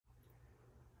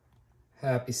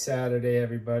Happy Saturday,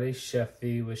 everybody. Chef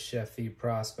V with Chef V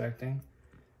Prospecting.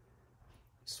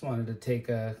 Just wanted to take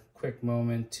a quick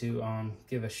moment to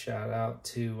give a shout out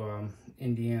to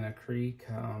Indiana Creek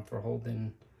for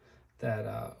holding that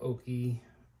Okie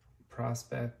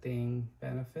prospecting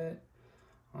benefit.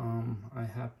 I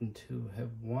happen to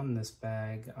have won this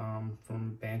bag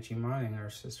from Banshee Mining, our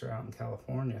sister out in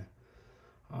California.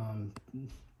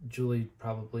 Julie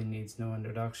probably needs no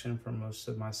introduction for most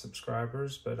of my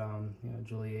subscribers, but you know,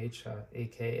 Julie H,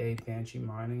 aka Banshee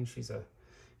Mining, she's a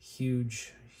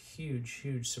huge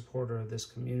supporter of this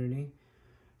community.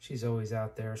 She's always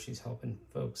out there. She's helping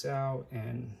folks out,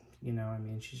 and you know, I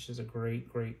mean, she's just a great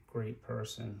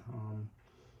person.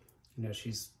 You know,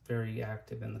 she's very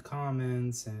active in the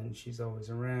comments, and she's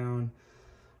always around.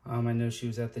 I know she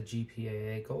was at the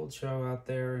GPAA Gold Show out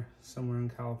there somewhere in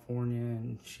California,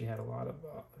 and she had a lot of,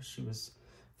 she was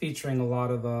featuring a lot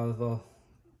of the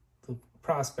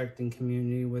prospecting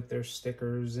community with their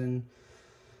stickers and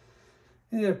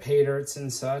their pay dirts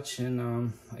and such.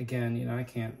 And again, you know, I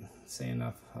can't say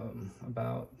enough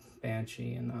about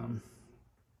Banshee and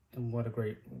what a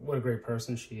great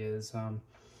person she is.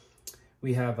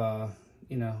 We have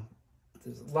you know,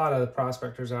 there's a lot of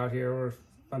prospectors out here. We're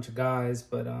bunch of guys,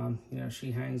 but you know, she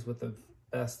hangs with the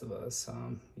best of us.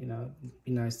 You know, it'd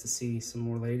be nice to see some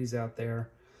more ladies out there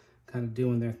kind of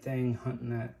doing their thing, hunting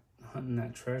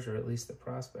that treasure, at least the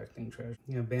prospecting treasure.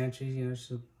 You know, Banshee, you know,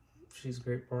 she's a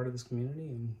great part of this community,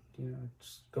 and you know,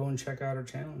 just go and check out her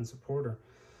channel and support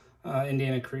her.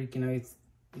 Indiana Creek, you know,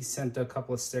 he sent a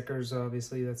couple of stickers.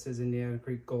 Obviously that's his Indiana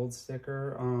Creek gold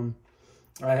sticker.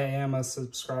 I am a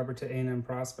subscriber to A&M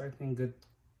Prospecting.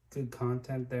 Good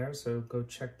content there, so go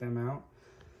check them out.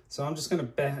 So I'm just gonna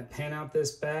pan out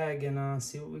this bag and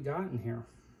see what we got in here.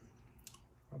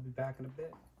 I'll be back in a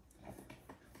bit.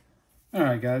 All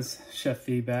right, guys, Chef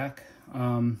V back.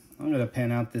 I'm gonna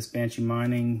pan out this Banshee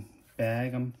Mining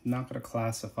bag. I'm not gonna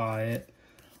classify it.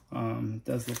 It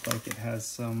does look like it has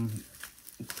some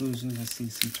inclusions. I see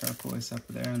some turquoise up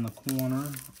there in the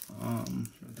corner.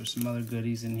 There's some other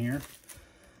goodies in here.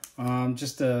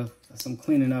 Just some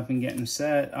cleaning up and getting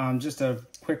set. Just a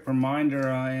quick reminder,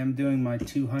 I am doing my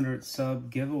 200 sub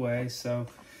giveaway, so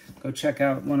go check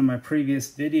out one of my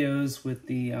previous videos with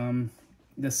the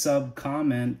sub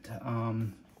comment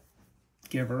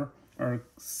giver, or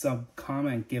sub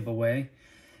comment giveaway,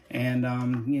 and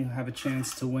you have a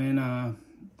chance to win a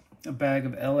bag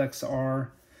of LXR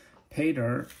pay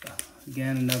dirt.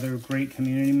 Again, another great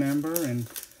community member. And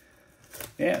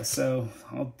yeah, so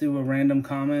I'll do a random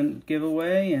comment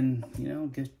giveaway and, you know,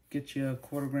 get you a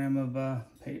 1/4 gram of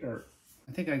pay dirt.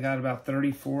 I think I got about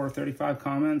 34 or 35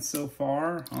 comments so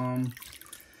far.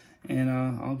 And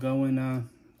I'll go and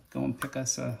pick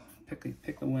us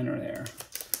pick the winner there.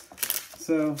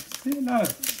 So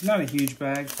not a huge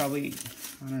bag, probably,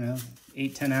 I don't know,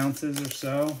 8-10 ounces or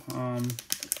so.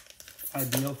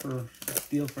 Ideal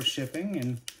for shipping.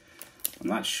 And I'm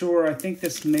not sure. I think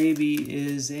this maybe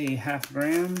is a 1/2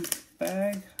 gram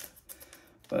bag,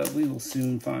 but we will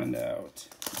soon find out.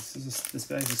 This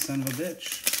bag's a son of a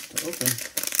bitch to open,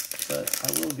 but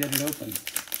I will get it open.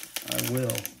 I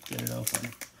will get it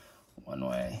open one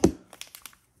way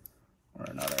or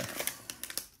another.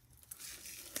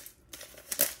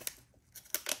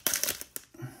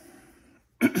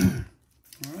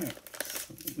 All right,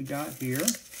 so what we got here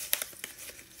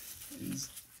is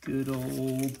good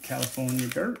old California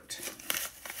dirt.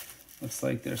 Looks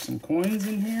like there's some coins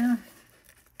in here.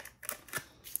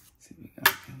 Let's see, we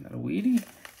got a Wheatie.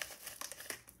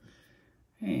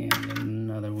 And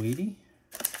another Wheatie.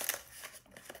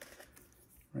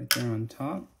 Right there on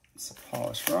top, it's a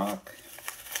polished rock.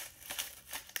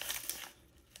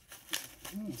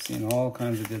 I'm seeing all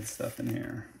kinds of good stuff in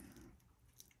here.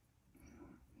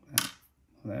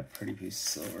 That pretty piece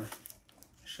of silver.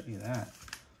 I'll show you that.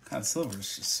 God, silver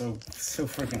is just so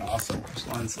freaking awesome.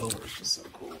 Crystalline silver is just so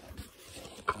cool.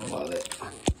 I love it.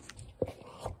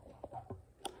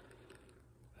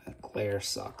 That glare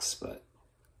sucks, but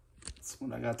it's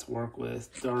what I got to work with.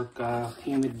 Dark,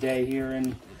 humid day here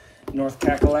in North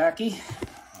Kakalaki.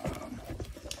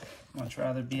 Much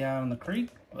rather be out on the creek,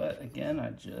 but again,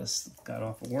 I just got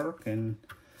off of work and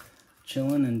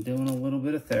chilling and doing a little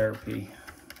bit of therapy.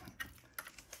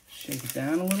 Shake it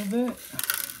down a little bit.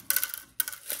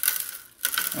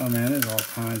 Oh man, there's all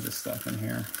kinds of stuff in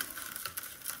here.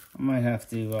 I might have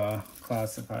to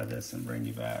classify this and bring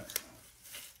you back.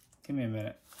 Give me a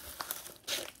minute.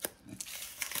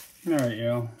 All right,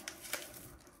 yo.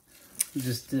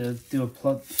 Just do a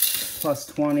plus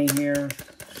 20 here.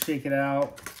 Shake it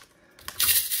out.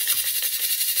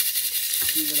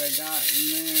 See what I got in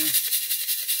there.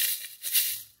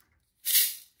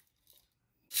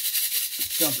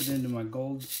 dump it into my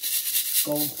gold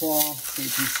claw so you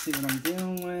can see what I'm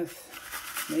dealing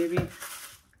with, maybe.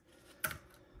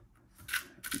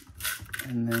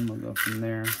 And then we'll go from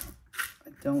there. I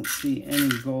don't see any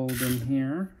gold in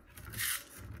here.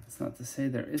 That's not to say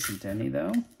there isn't any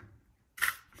though.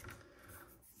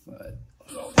 But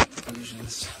all the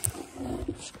conclusions.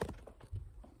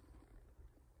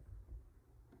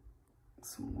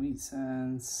 Some wheat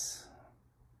cents,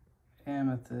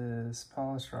 amethyst,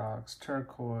 polished rocks,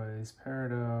 turquoise,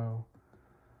 peridot.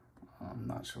 I'm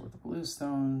not sure what the blue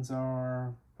stones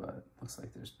are, but looks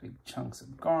like there's big chunks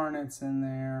of garnets in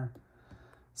there.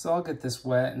 So I'll get this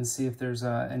wet and see if there's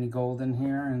any gold in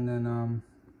here, and then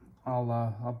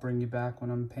I'll bring you back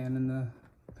when I'm panning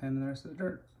the rest of the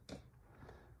dirt.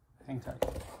 Hang tight.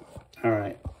 All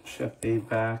right, Chef Babe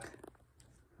back.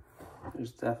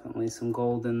 There's definitely some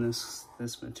gold in this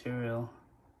material.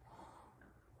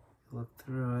 Look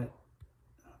through it,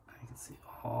 I can see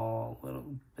all little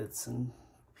bits and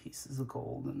pieces of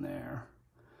gold in there.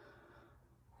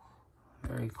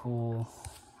 Very cool.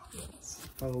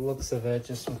 By the looks of it,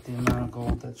 just with the amount of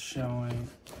gold that's showing,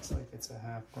 looks like it's a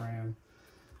 .5 gram.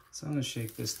 So I'm gonna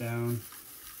shake this down.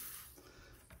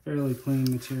 Fairly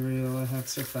clean material. I have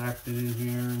surfactant in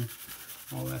here and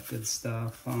all that good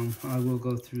stuff. I will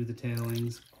go through the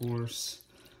tailings, of course.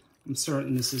 I'm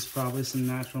certain this is probably some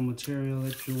natural material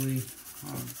that Julie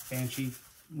Banshee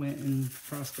went and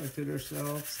prospected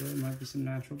herself, so there might be some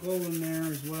natural gold in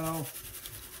there as well.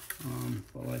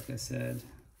 But like I said,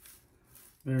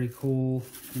 very cool,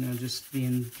 you know, just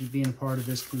being a part of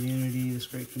this community, this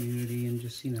great community, and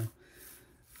just, you know,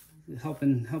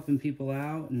 helping people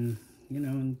out, and, you know,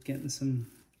 and getting some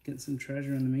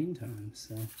treasure in the meantime.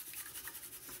 So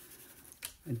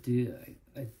I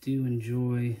do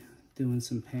enjoy doing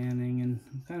some panning, and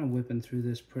I'm kind of whipping through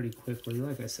this pretty quickly.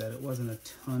 Like I said, it wasn't a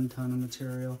ton of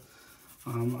material.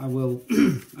 I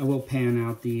will pan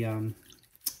out the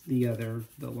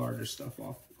larger stuff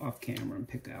off camera and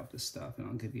pick out the stuff, and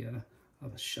I'll give you a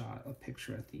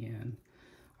picture at the end.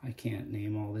 I can't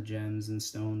name all the gems and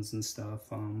stones and stuff,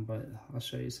 but I'll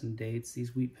show you some dates.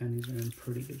 These wheat pennies are in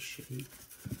pretty good shape.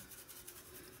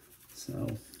 So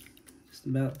just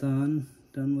about done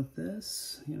with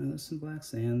this. You know, there's some black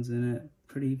sands in it.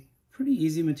 Pretty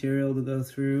easy material to go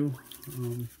through.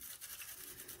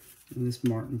 This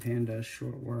Martin pan does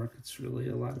short work. It's really,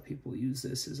 a lot of people use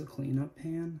this as a cleanup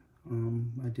pan.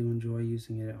 I do enjoy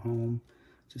using it at home.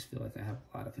 Just feel like I have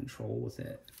a lot of control with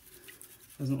it.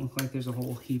 Doesn't look like there's a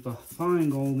whole heap of fine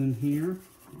gold in here.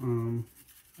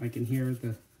 I can hear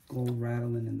the gold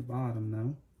rattling in the bottom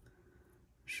though.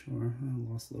 Sure,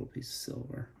 I lost a little piece of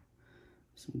silver.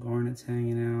 Some garnets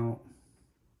hanging out.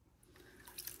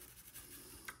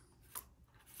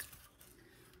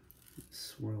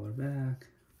 Swirl her back.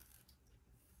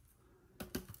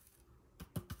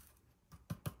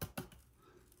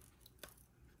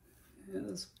 Yeah,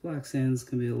 those black sands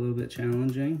can be a little bit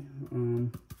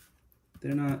challenging.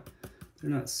 They're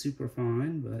not super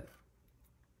fine, but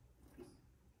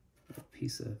a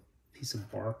piece of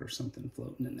bark or something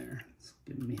floating in there. It's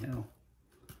giving me hell.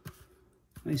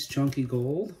 Nice chunky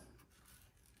gold.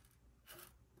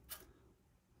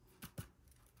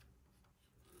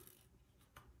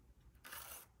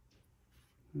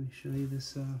 Let me show you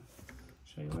this.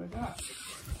 Show you what I got.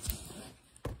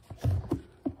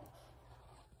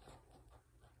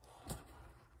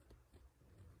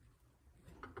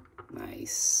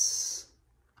 Nice.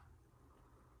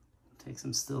 Take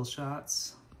some still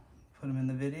shots, put them in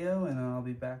the video, and I'll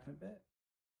be back in a bit.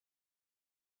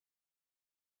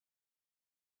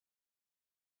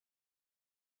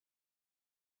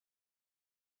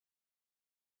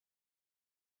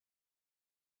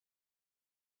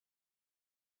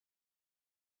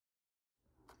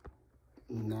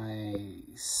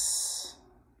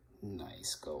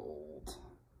 Nice gold.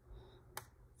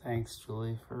 Thanks,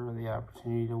 Julie, for the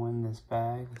opportunity to win this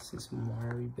bag. I see some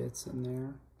wiry bits in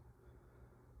there.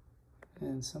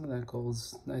 And some of that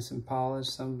gold's nice and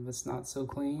polished, some of it's not so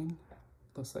clean.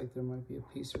 Looks like there might be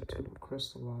a piece or two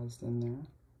crystallized in there.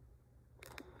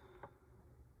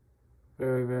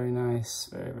 Very, very nice,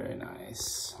 very, very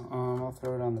nice. I'll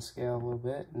throw it on the scale a little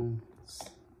bit and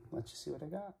let you see what I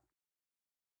got.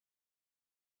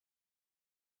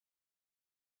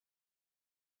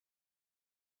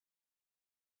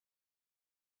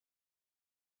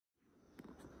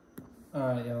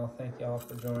 Alright, y'all, thank y'all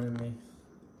for joining me.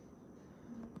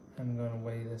 I'm going to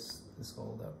weigh this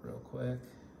gold up real quick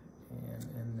and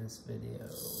end this video.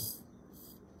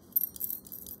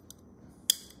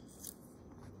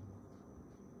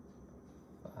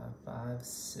 Five,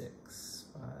 6,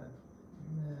 5,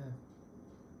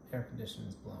 air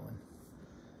conditioning's blowing.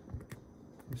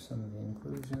 Here's some of the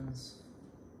inclusions.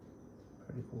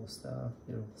 Pretty cool stuff,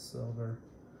 beautiful silver.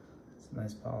 Some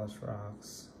nice polished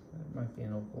rocks. There might be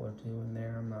an opal or two in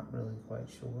there, I'm not really quite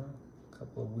sure. A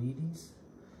couple of Wheaties.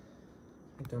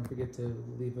 And don't forget to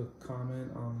leave a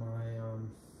comment on my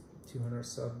 200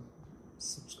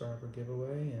 subscriber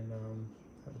giveaway and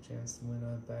have a chance to win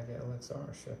a bag of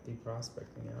LXR. Chef D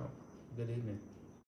Prospecting out. Good evening.